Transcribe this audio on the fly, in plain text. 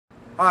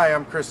Hi,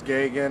 I'm Chris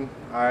Gagan.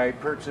 I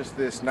purchased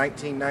this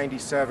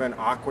 1997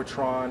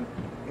 Aquatron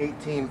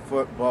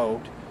 18-foot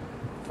boat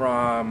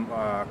from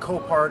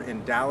Copart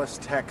in Dallas,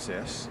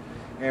 Texas.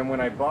 And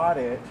when I bought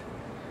it,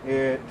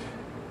 it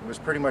was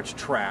pretty much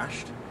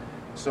trashed.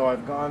 So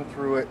I've gone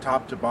through it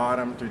top to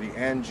bottom, through the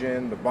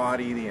engine, the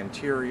body, the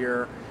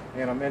interior,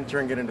 and I'm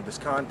entering it into this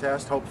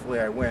contest. Hopefully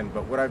I win.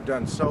 But what I've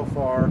done so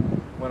far,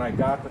 when I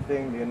got the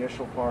thing, the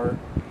initial part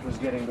was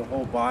getting the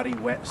whole body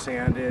wet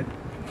sanded.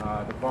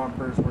 The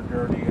bumpers were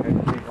dirty. I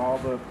had to take all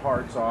the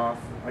parts off.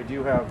 I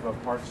do have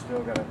parts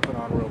still got to put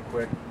on real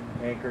quick,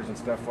 anchors and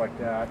stuff like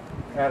that.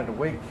 Added a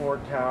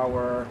wakeboard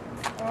tower.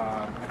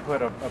 I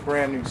put a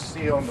brand new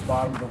seal on the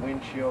bottom of the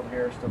windshield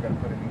here. Still got to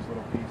put in these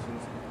little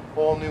pieces.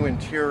 Whole new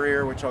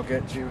interior, which I'll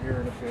get to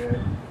here in a bit.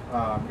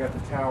 Got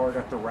the tower,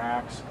 got the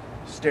racks,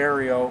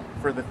 stereo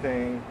for the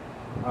thing.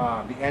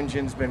 The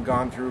engine's been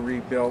gone through,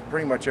 rebuilt,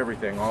 pretty much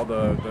everything. All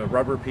the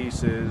rubber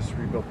pieces,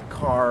 rebuilt the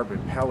carb,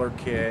 impeller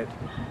kit.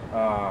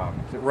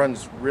 It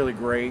runs really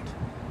great.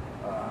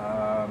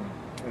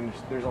 And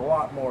there's a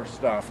lot more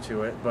stuff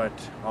to it, but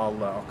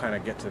I'll kind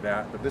of get to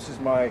that. But this is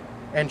my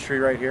entry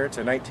right here. It's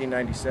a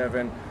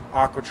 1997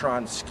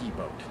 Aquatron ski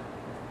boat.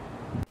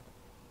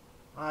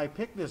 I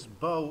picked this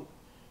boat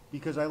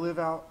because I live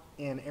out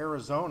in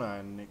Arizona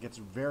and it gets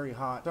very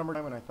hot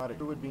summertime, and I thought it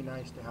would be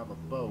nice to have a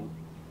boat.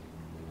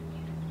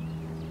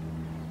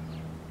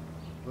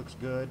 Looks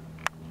good,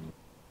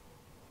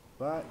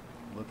 but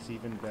looks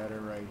even better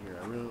right here.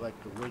 I really like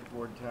the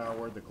wakeboard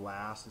tower. The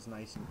glass is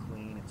nice and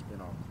clean. It's been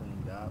all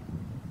cleaned up.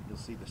 You'll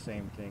see the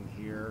same thing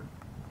here.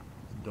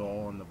 It's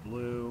dull in the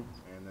blue,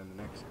 and then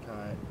the next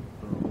cut,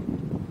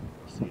 boom.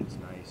 You'll see it's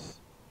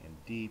nice and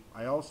deep.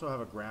 I also have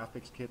a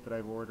graphics kit that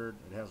I've ordered.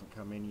 It hasn't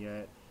come in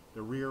yet.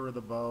 The rear of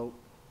the boat,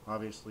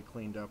 obviously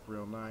cleaned up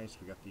real nice.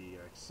 We got the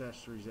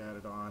accessories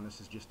added on. This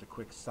is just a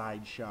quick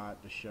side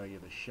shot to show you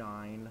the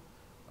shine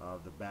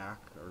of the back,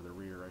 or the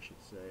rear I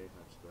should say.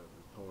 That's the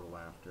total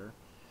after.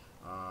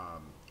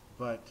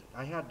 But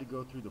I had to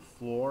go through the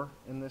floor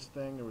in this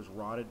thing. There was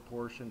rotted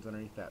portions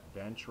underneath that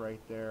bench right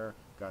there.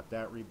 Got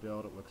that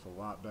rebuilt. It looks a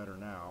lot better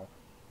now.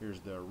 Here's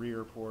the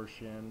rear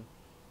portion,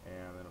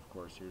 and then of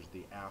course here's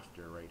the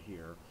after right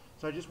here.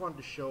 So I just wanted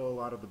to show a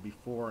lot of the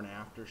before and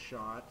after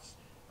shots.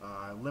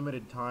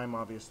 Limited time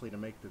obviously to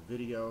make the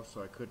video,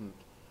 so I couldn't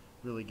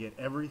really get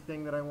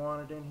everything that I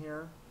wanted in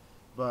here.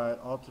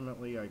 But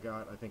ultimately I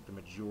got, I think, the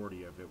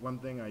majority of it. One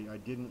thing I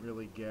didn't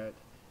really get,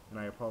 and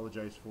I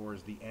apologize for,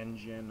 is the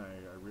engine.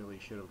 I really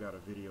should have got a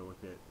video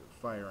with it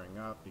firing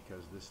up,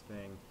 because this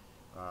thing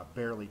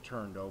barely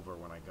turned over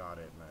when I got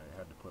it, and I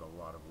had to put a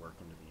lot of work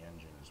into the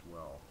engine as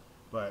well.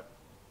 But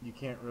you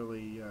can't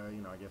really,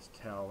 I guess,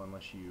 tell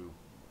unless you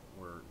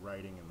were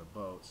riding in the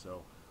boat.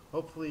 So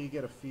hopefully you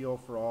get a feel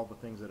for all the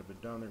things that have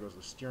been done. There goes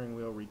the steering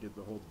wheel. Redid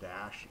the whole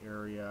dash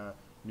area,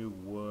 new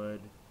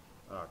wood,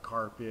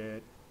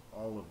 carpet.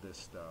 All of this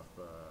stuff,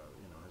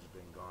 has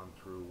been gone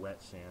through,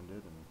 wet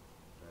sanded, and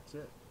that's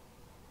it.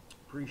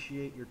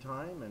 Appreciate your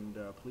time, and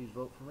please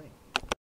vote for me.